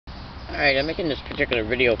Alright, I'm making this particular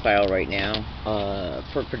video file right now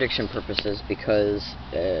for prediction purposes because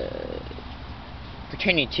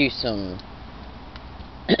pertaining to some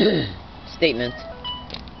statements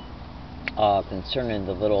concerning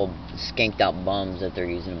the little skanked out bums that they're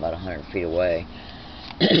using about 100 feet away.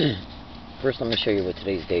 First, let me show you what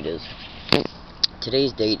today's date is.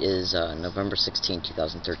 Today's date is November 16,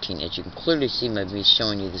 2013. As you can clearly see by me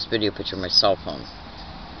showing you this video picture of my cell phone.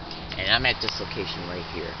 And I'm at this location right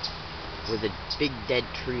here, where the big dead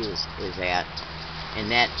tree is at. And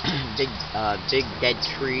that big dead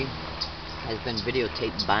tree has been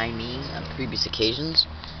videotaped by me on previous occasions.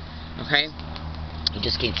 Okay? You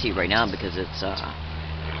just can't see it right now because it's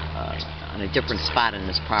on a different spot in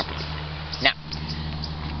this property. Now,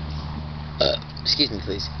 excuse me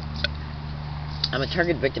please. I'm a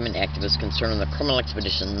target victim and activist concerned with the criminal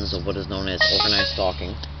expeditions of what is known as organized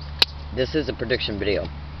stalking. This is a prediction video.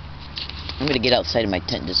 I'm going to get outside of my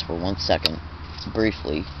tent just for 1 second,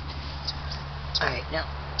 briefly. Alright, now,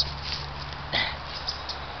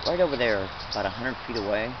 right over there, about 100 feet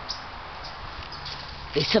away,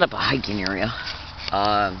 they set up a hiking area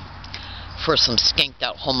for some skanked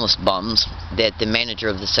out homeless bums that the manager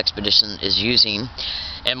of this expedition is using,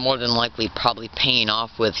 and more than likely probably paying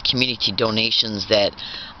off with community donations that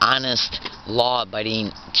honest, law-abiding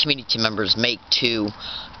community members make to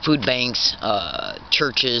food banks,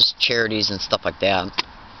 churches, charities, and stuff like that.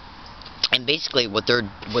 And basically what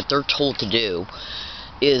they're told to do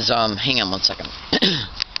is hang on 1 second.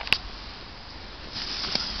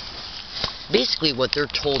 Basically what they're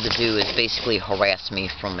told to do is basically harass me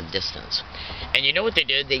from a distance. And you know what they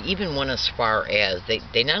did? They even went as far as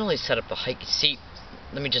they not only set up a hike. See,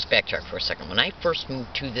 let me just backtrack for a second. When I first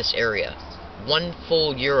moved to this area 1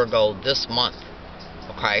 full year ago this month,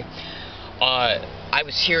 okay, I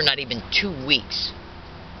was here not even 2 weeks,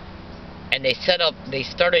 and they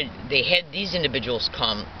had these individuals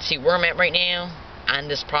come. See, where I'm at right now on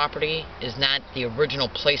this property is not the original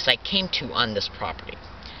place I came to on this property.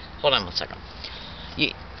 Hold on 1 second.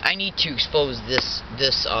 I need to expose this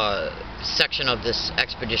section of this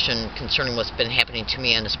expedition concerning what's been happening to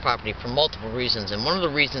me on this property for multiple reasons, and one of the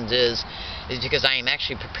reasons is because I am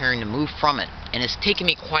actually preparing to move from it, and it's taken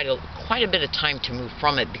me quite a bit of time to move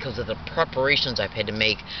from it because of the preparations I've had to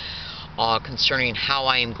make concerning how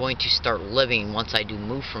I am going to start living once I do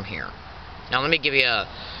move from here. Now let me give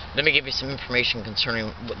you some information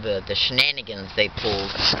concerning the shenanigans they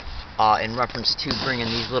pulled in reference to bringing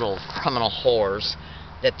these little criminal whores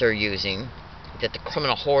that they're using, that the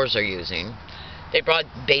criminal whores are using. They brought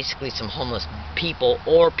basically some homeless people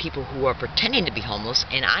or people who are pretending to be homeless,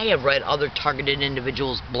 and I have read other targeted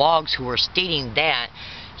individuals' blogs who are stating that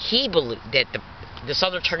this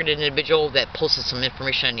other targeted individual that posted some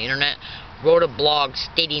information on the internet wrote a blog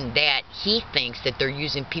stating that he thinks that they're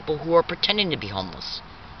using people who are pretending to be homeless.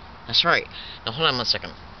 That's right. Now hold on 1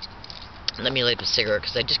 second. Let me light up a cigarette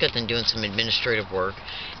because I just got done doing some administrative work,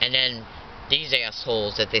 and then these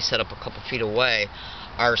assholes that they set up a couple feet away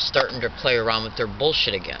are starting to play around with their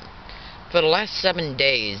bullshit again. For the last 7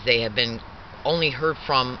 days, they have been only heard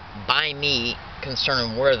from by me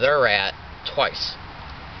concerning where they're at twice.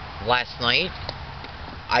 Last night,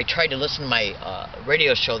 I tried to listen to my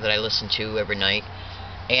radio show that I listen to every night,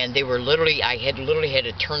 and they were literally, I literally had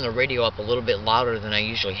to turn the radio up a little bit louder than I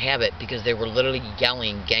usually have it because they were literally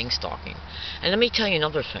yelling gang stalking. And let me tell you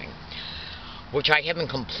another thing, which I haven't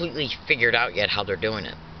completely figured out yet how they're doing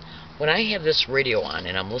it. When I have this radio on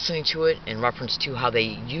and I'm listening to it in reference to how they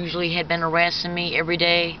usually had been harassing me every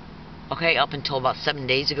day, okay, up until about 7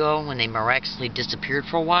 days ago when they miraculously disappeared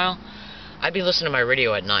for a while, I'd be listening to my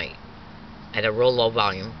radio at night at a real low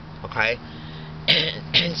volume, okay?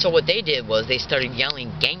 And so what they did was they started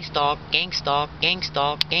yelling gang stalk, gang stalk, gang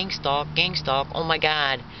stalk, gang stalk, gang stalk, oh my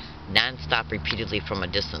god, non-stop repeatedly from a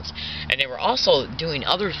distance. And they were also doing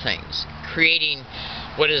other things, creating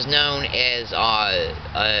what is known as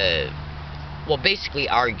well, basically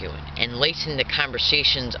arguing and lacing the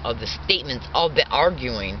conversations of the statements of the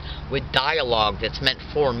arguing with dialogue that's meant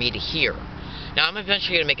for me to hear. Now I'm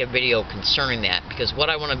eventually going to make a video concerning that, because what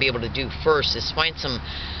I want to be able to do first is find some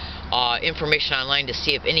information online to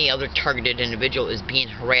see if any other targeted individual is being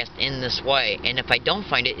harassed in this way. And if I don't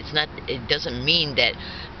find it, it doesn't mean that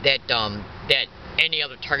any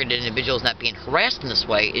other targeted individual is not being harassed in this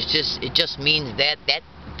way. It just means that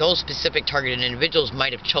those specific targeted individuals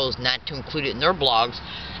might have chose not to include it in their blogs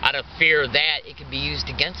out of fear that it could be used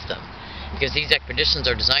against them, because these expeditions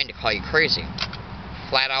are designed to call you crazy,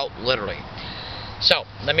 flat out, literally. So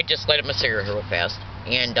let me just light up my cigarette here real fast,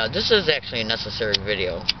 and this is actually a necessary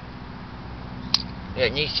video.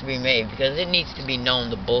 It needs to be made, because it needs to be known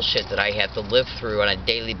the bullshit that I have to live through on a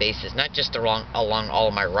daily basis, not just along all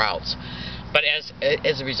of my routes, but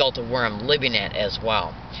as a result of where I'm living at as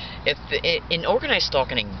well. In organized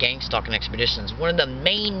stalking and gang stalking expeditions, one of the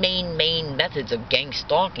main methods of gang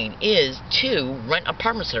stalking is to rent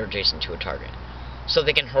apartments that are adjacent to a target, so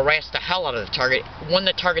they can harass the hell out of the target when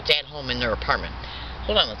the target's at home in their apartment.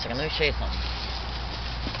 Hold on one second, let me show you something.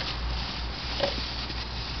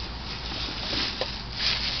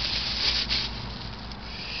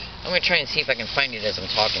 I'm going to try and see if I can find it as I'm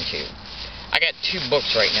talking to you. I got 2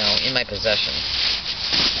 books right now in my possession.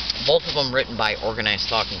 Both of them written by organized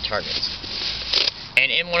stalking targets.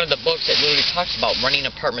 And in one of the books, it literally talks about renting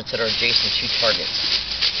apartments that are adjacent to targets.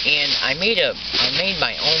 And I made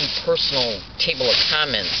my own personal table of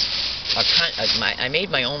comments. I made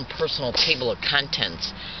my own personal table of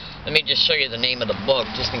contents. Let me just show you the name of the book,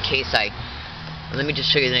 just in case Let me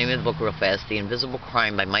just show you the name of the book real fast. The Invisible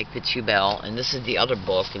Crime by Mike Fitzhugh. And this is the other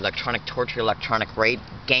book, Electronic Torture, Electronic Rape,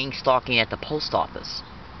 Gang Stalking at the Post Office,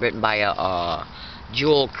 written by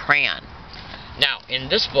Jewel Crayon. Now, in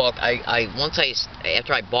this book,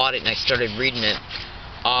 after I bought it and I started reading it,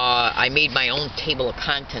 I made my own table of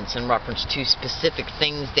contents in reference to specific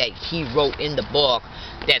things that he wrote in the book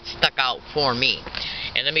that stuck out for me.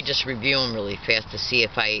 And let me just review them really fast to see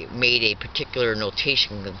if I made a particular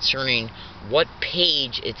notation concerning what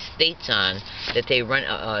page it states on that they rent,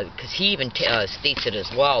 because he even states it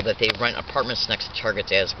as well, that they rent apartments next to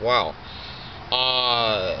targets as well.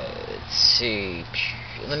 Let's see.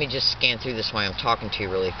 Let me just scan through this while I'm talking to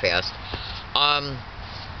you really fast.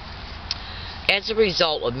 As a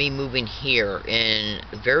result of me moving here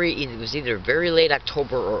it was either very late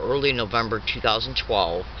October or early November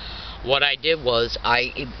 2012, what I did was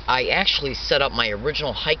I actually set up my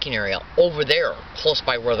original hiking area over there, close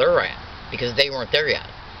by where they're at, because they weren't there yet.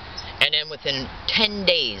 And then within 10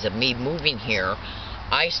 days of me moving here,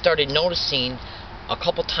 I started noticing a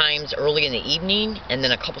couple times early in the evening and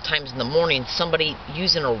then a couple times in the morning somebody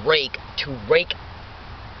using a rake to rake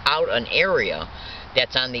out an area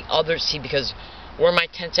that's on the other, see, because where my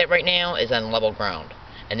tent's at right now is on level ground.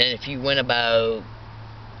 And then if you went about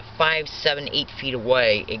 5, 7, 8 feet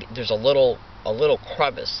away, there's a little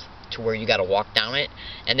crevice to where you got to walk down it.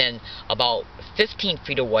 And then about 15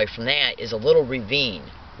 feet away from that is a little ravine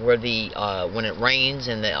where when it rains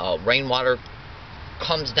and the rainwater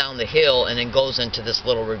comes down the hill and then goes into this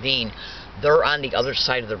little ravine. They're on the other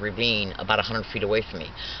side of the ravine, about 100 feet away from me.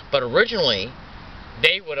 But originally,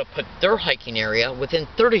 they would have put their hiking area within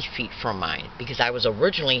 30 feet from mine, because I was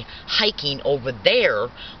originally hiking over there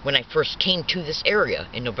when I first came to this area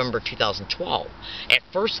in November 2012. At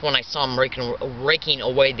first, when I saw them raking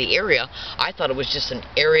away the area, I thought it was just an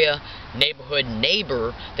neighborhood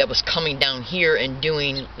neighbor that was coming down here and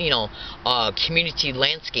doing, community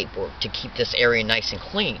landscape work to keep this area nice and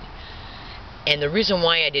clean. And the reason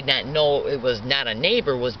why I did not know it was not a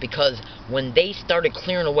neighbor was because when they started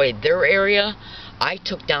clearing away their area, I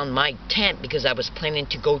took down my tent because I was planning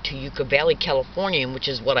to go to Yucca Valley, California, which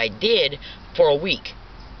is what I did for a week.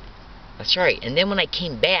 That's right. And then when I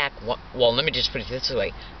came back, well, let me just put it this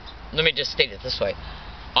way. Let me just state it this way.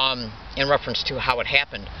 In reference to how it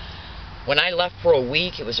happened. When I left for a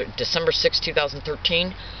week, it was December 6,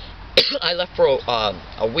 2013. I left for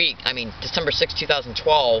a week, December 6,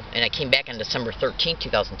 2012, and I came back on December 13,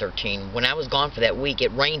 2013. When I was gone for that week, it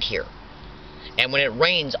rained here. And when it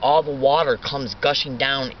rains, all the water comes gushing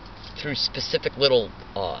down through specific little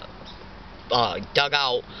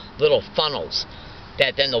dugout little funnels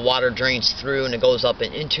that then the water drains through and it goes up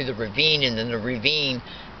and into the ravine, and then the ravine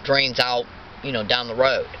drains out, down the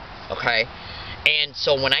road, okay? And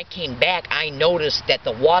so when I came back, I noticed that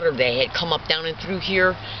the water that had come up down and through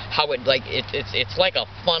here, how it's like a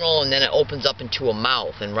funnel, and then it opens up into a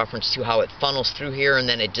mouth in reference to how it funnels through here, and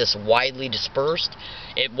then it just widely dispersed.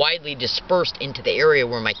 It widely dispersed into the area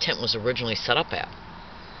where my tent was originally set up at.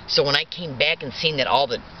 So when I came back and seen that all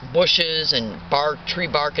the bushes and tree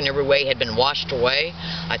bark in every way had been washed away,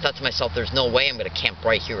 I thought to myself, there's no way I'm going to camp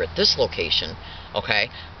right here at this location, okay?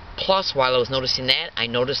 Plus, while I was noticing that, I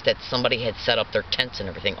noticed that somebody had set up their tents and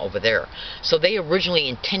everything over there. So they originally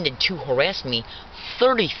intended to harass me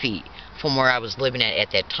 30 feet from where I was living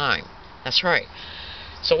at that time. That's right.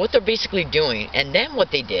 So what they're basically doing, and then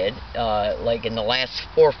what they did, like in the last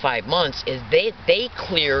 4 or 5 months, is they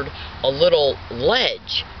cleared a little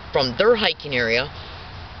ledge from their hiking area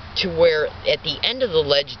to where at the end of the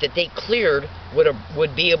ledge that they cleared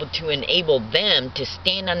would be able to enable them to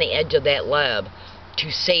stand on the edge of that lab to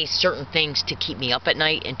say certain things to keep me up at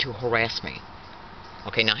night and to harass me.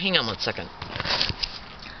 Okay, now hang on one second.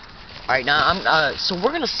 Alright, now so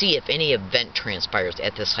we're gonna see if any event transpires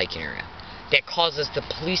at this hiking area that causes the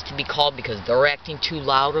police to be called because they're acting too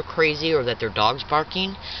loud or crazy, or that their dog's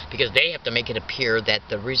barking, because they have to make it appear that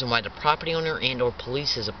the reason why the property owner and or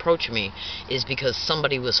police is approaching me is because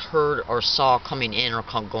somebody was heard or saw coming in or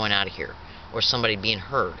going out of here, or somebody being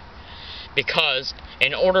heard. Because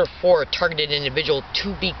in order for a targeted individual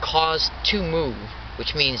to be caused to move,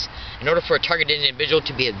 which means in order for a targeted individual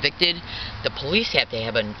to be evicted, the police have to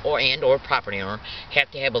have or property owner have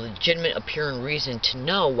to have a legitimate appearing reason to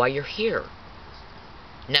know why you're here.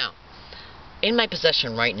 Now, in my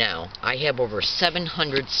possession right now, I have over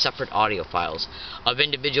 700 separate audio files of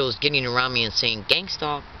individuals getting around me and saying, gang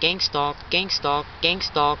stalk, gang stalk, gang stalk, gang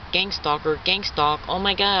stalk, gang stalker, gang stalk, oh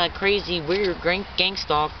my god, crazy, weird, gang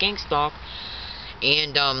stalk, gang stalk,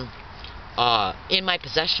 and in my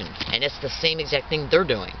possession, and it's the same exact thing they're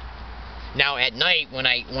doing. Now at night, when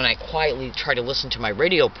I quietly try to listen to my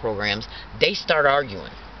radio programs, they start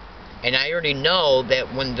arguing, and I already know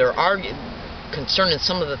that when they're arguing concerning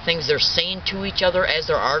some of the things they're saying to each other as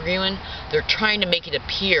they're arguing, they're trying to make it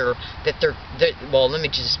appear that they're well, let me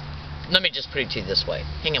just put it to you this way.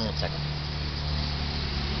 Hang on one second.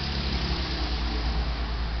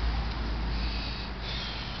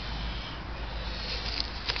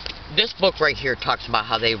 This book right here talks about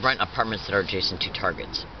how they rent apartments that are adjacent to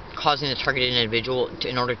targets, causing the targeted individual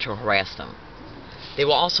in order to harass them. They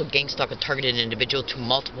will also gang stalk a targeted individual to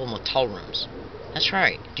multiple motel rooms. That's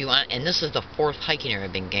right. And this is the 4th hiking area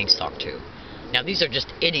I've been gang stalked to. Now these are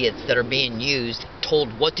just idiots that are being used,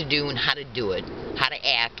 told what to do and how to do it, how to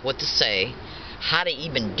act, what to say, how to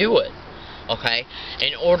even do it, okay,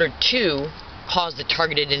 in order to cause the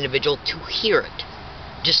targeted individual to hear it.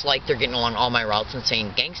 Just like they're getting on all my routes and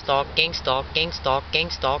saying gang stalk, gang stalk, gang stalk, gang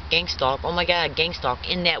stalk, gang stalk, oh my god, gang stalk,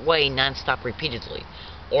 in that way, non-stop repeatedly,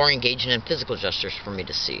 or engaging in physical gestures for me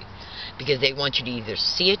to see, because they want you to either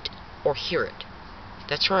see it or hear it.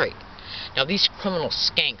 That's right. Now these criminal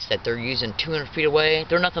skanks that they're using 200 feet away,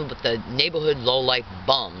 they're nothing but the neighborhood low-life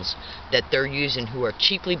bums that they're using, who are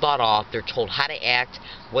cheaply bought off. They're told how to act,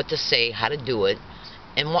 what to say, how to do it,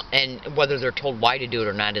 and whether they're told why to do it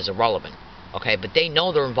or not is irrelevant. Okay, but they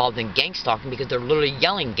know they're involved in gang stalking because they're literally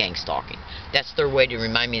yelling gang stalking. That's their way to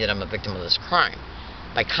remind me that I'm a victim of this crime,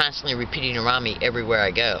 by constantly repeating around me everywhere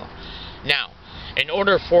I go. Now, in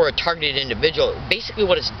order for a targeted individual, basically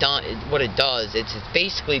what it's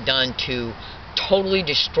basically done to totally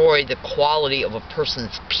destroy the quality of a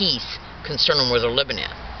person's peace concerning where they're living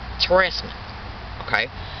at. It's harassment. Okay?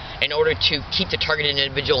 In order to keep the targeted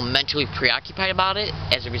individual mentally preoccupied about it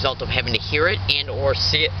as a result of having to hear it and or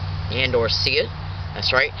see it.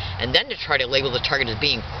 That's right. And then to try to label the target as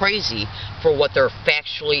being crazy for what they're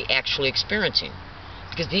actually experiencing.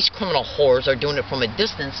 Because these criminal whores are doing it from a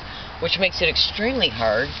distance, which makes it extremely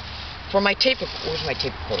hard for my tape recorder. Where's my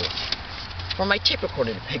tape recorder? For my tape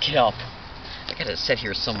recorder to pick it up. I got it set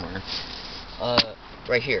here somewhere.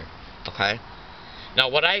 Right here. Okay. Now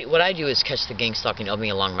what I do is catch the gang stalking of me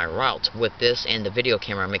along my route with this and the video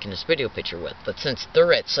camera I'm making this video picture with. But since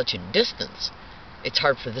they're at such a distance, it's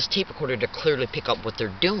hard for this tape recorder to clearly pick up what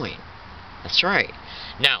they're doing. That's right.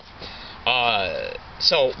 Now,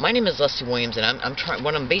 so my name is Leslie Williams, and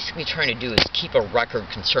what I'm basically trying to do is keep a record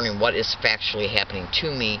concerning what is factually happening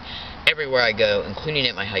to me everywhere I go, including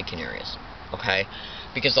at my hiking areas. Okay?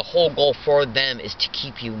 Because the whole goal for them is to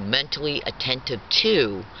keep you mentally attentive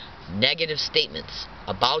to negative statements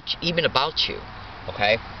about you.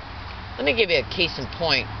 Okay? Let me give you a case in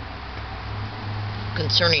point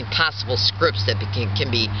concerning possible scripts that can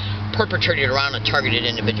be perpetrated around a targeted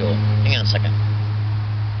individual. Hang on a second.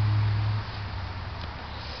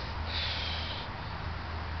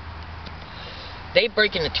 They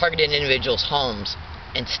break into targeted individuals' homes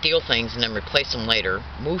and steal things and then replace them later,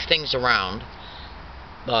 move things around,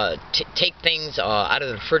 take things out of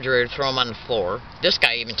the refrigerator, throw them on the floor. This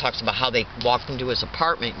guy even talks about how they broke into his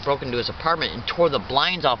apartment and tore the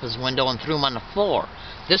blinds off his window and threw them on the floor.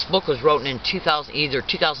 This book was written in either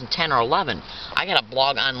 2010 or 11. I got a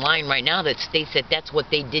blog online right now that states that that's what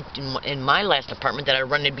they did in my last apartment that I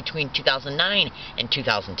rented between 2009 and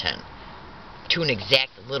 2010. To an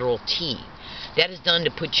exact literal T. That is done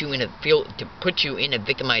to put you in a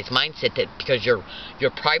victimized mindset, that because your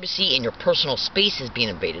privacy and your personal space is being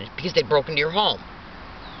invaded because they broke into your home.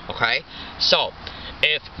 Okay? So,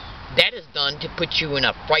 if that is done to put you in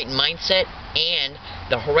a frightened mindset, and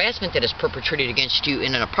the harassment that is perpetrated against you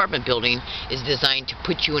in an apartment building is designed to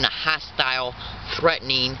put you in a hostile,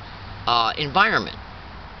 threatening environment,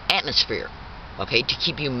 atmosphere, okay, to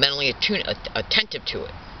keep you mentally attentive to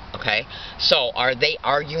it. Okay, so are they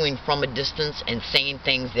arguing from a distance and saying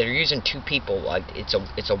things? That are using two people, like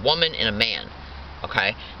it's a woman and a man.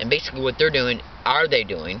 Okay, and basically what they're doing, are they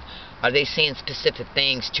saying specific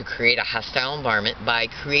things to create a hostile environment by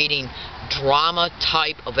creating drama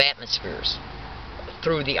type of atmospheres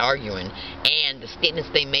through the arguing, and the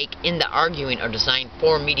statements they make in the arguing are designed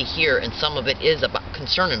for me to hear, and some of it is about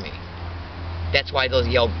concerning me. That's why they'll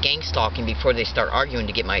yell gang stalking before they start arguing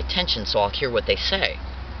to get my attention, so I'll hear what they say.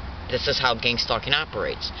 This is how gang stalking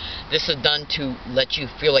operates. This is done to let you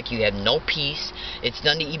feel like you have no peace. It's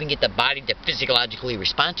done to even get the body to physiologically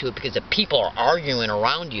respond to it, because if people are arguing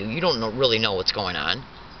around you, you don't really know what's going on,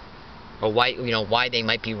 or why they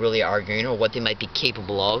might be really arguing, or what they might be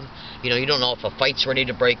capable of. You don't know if a fight's ready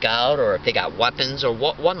to break out, or if they got weapons, or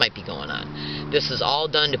what might be going on. This is all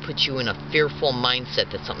done to put you in a fearful mindset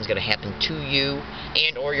that something's going to happen to you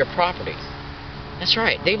and or your property. That's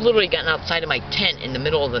right. They've literally gotten outside of my tent in the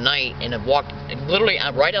middle of the night and have walked literally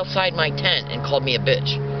right outside my tent and called me a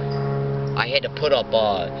bitch. I had to put up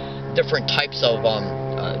different types of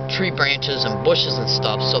tree branches and bushes and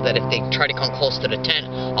stuff, so that if they try to come close to the tent,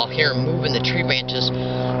 I'll hear them moving the tree branches in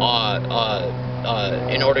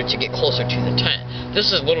order to get closer to the tent.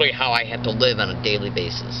 This is literally how I have to live on a daily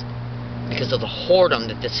basis, because of the whoredom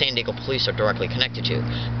that the San Diego police are directly connected to.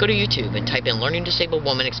 Go to YouTube and type in "Learning Disabled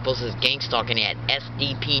Woman Exposes Gang Stalking" at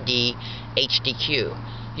SDPD HDQ.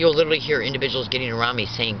 You'll literally hear individuals getting around me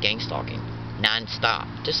saying gang stalking non-stop.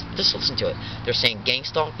 Just listen to it. They're saying gang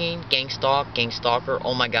stalking, gang stalk, gang stalker,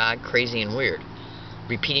 oh my god, crazy and weird.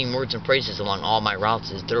 Repeating words and phrases along all my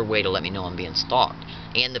routes is their way to let me know I'm being stalked.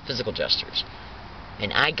 And the physical gestures.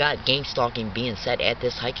 And I got gang stalking being said at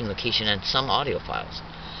this hiking location on some audio files.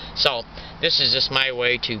 So, this is just my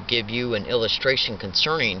way to give you an illustration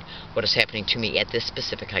concerning what is happening to me at this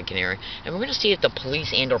specific hiking area. And we're going to see if the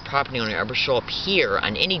police and or property owner ever show up here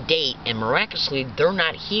on any date, and miraculously they're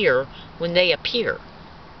not here when they appear.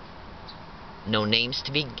 No names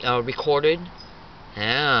to be recorded.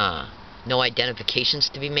 No identifications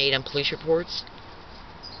to be made on police reports.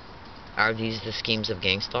 Are these the schemes of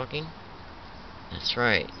gang stalking? That's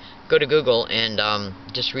right. Go to Google and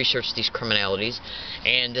just research these criminalities.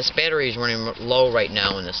 And this battery is running low right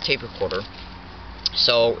now in this tape recorder.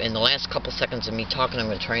 So in the last couple seconds of me talking, I'm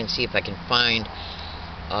going to try and see if I can find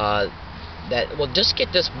that. Well, just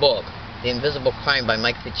get this book, The Invisible Crime by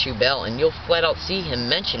Mike Fitzhugh-Bell, and you'll flat out see him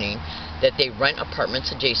mentioning that they rent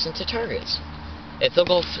apartments adjacent to targets. If they'll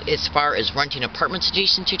go as far as renting apartments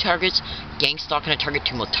adjacent to targets, gang stalking a target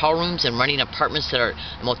to motel rooms, and renting apartments that are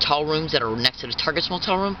motel rooms that are next to the target's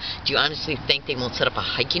motel room, do you honestly think they won't set up a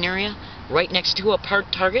hiking area right next to a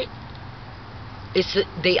target?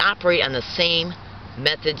 They operate on the same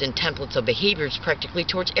methods and templates of behaviors practically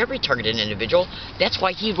towards every targeted individual. That's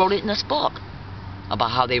why he wrote it in this book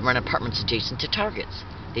about how they rent apartments adjacent to targets.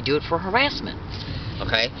 They do it for harassment.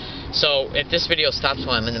 Okay, so if this video stops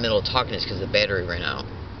while I'm in the middle of talking, it's because the battery ran out.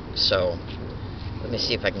 So let me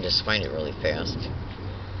see if I can just find it really fast.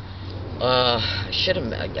 I should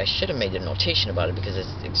have made a notation about it, because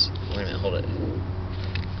it's wait a minute, hold it.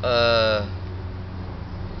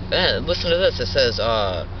 Listen to this. It says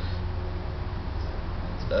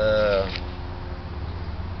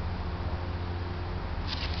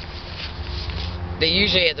they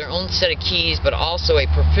usually have their own set of keys, but also a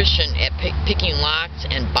proficient at picking locks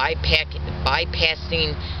and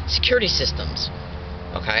bypassing security systems.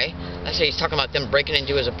 Okay? That's what he's talking about, them breaking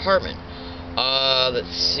into his apartment.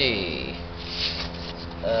 Let's see.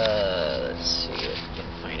 Let's see if we can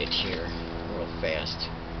find it here real fast.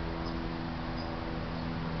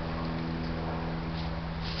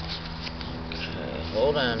 Okay,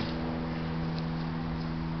 hold on.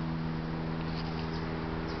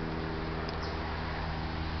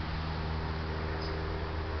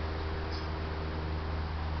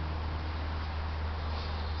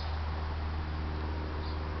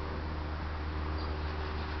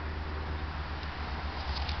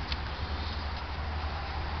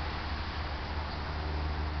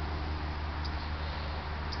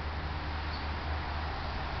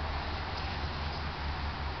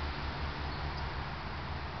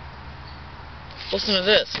 Listen to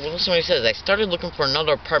this. Well, listen to what he says. I started looking for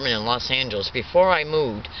another apartment in Los Angeles. Before I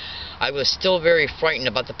moved, I was still very frightened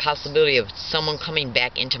about the possibility of someone coming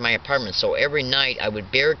back into my apartment. So every night I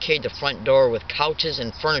would barricade the front door with couches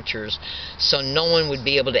and furniture so no one would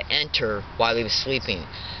be able to enter while he was sleeping.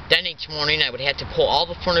 Then each morning I would have to pull all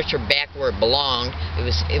the furniture back where it belonged. It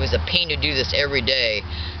was a pain to do this every day,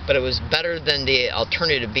 but it was better than the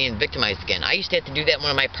alternative, being victimized again. I used to have to do that in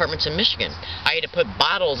one of my apartments in Michigan. I had to put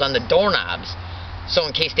bottles on the doorknobs So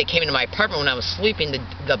in case they came into my apartment when I was sleeping,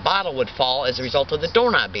 the bottle would fall as a result of the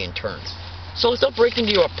doorknob being turned. So they'll break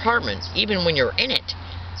into your apartment even when you're in it.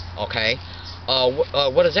 Okay?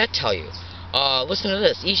 What does that tell you? Listen to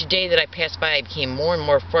this. Each day that I passed by, I became more and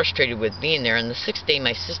more frustrated with being there. And the 6th day,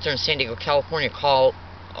 my sister in San Diego, California called...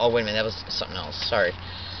 Oh, wait a minute. That was something else. Sorry.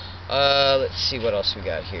 Let's see what else we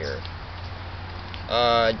got here.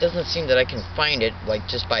 It doesn't seem that I can find it, like,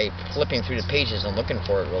 just by flipping through the pages and looking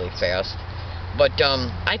for it really fast. But,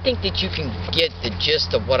 I think that you can get the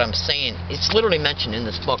gist of what I'm saying. It's literally mentioned in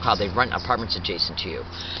this book how they rent apartments adjacent to you.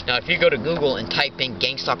 Now, if you go to Google and type in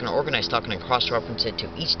gang stalking or organized stalking and cross-reference it to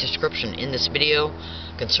each description in this video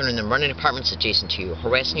concerning them renting apartments adjacent to you,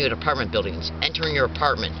 harassing you at apartment buildings, entering your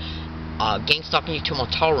apartment, gang stalking you to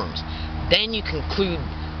motel rooms, then you conclude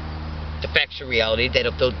the factual reality that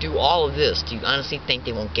if they'll do all of this, do you honestly think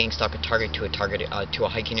they won't gang stalk a target to a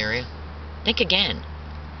hiking area? Think again.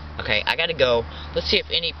 Okay, I gotta go. Let's see if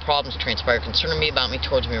any problems transpire concerning me, about me,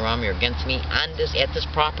 towards me, around me, or against me at this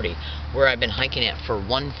property where I've been hiking at for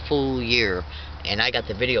 1 full year, and I got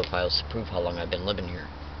the video files to prove how long I've been living here.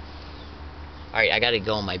 Alright, I gotta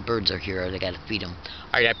go. My birds are here. I gotta feed them.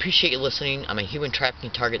 Alright, I appreciate you listening. I'm a human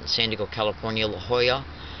trafficking target in San Diego, California, La Jolla.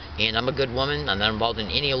 And I'm a good woman. I'm not involved in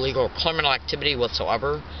any illegal or criminal activity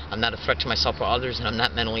whatsoever. I'm not a threat to myself or others, and I'm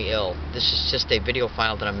not mentally ill. This is just a video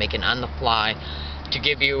file that I'm making on the fly to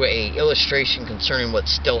give you a illustration concerning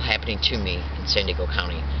what's still happening to me in San Diego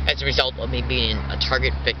County as a result of me being a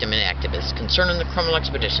target, victim, and activist concerning the criminal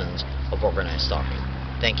expeditions of organized stalking.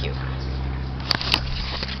 Thank you.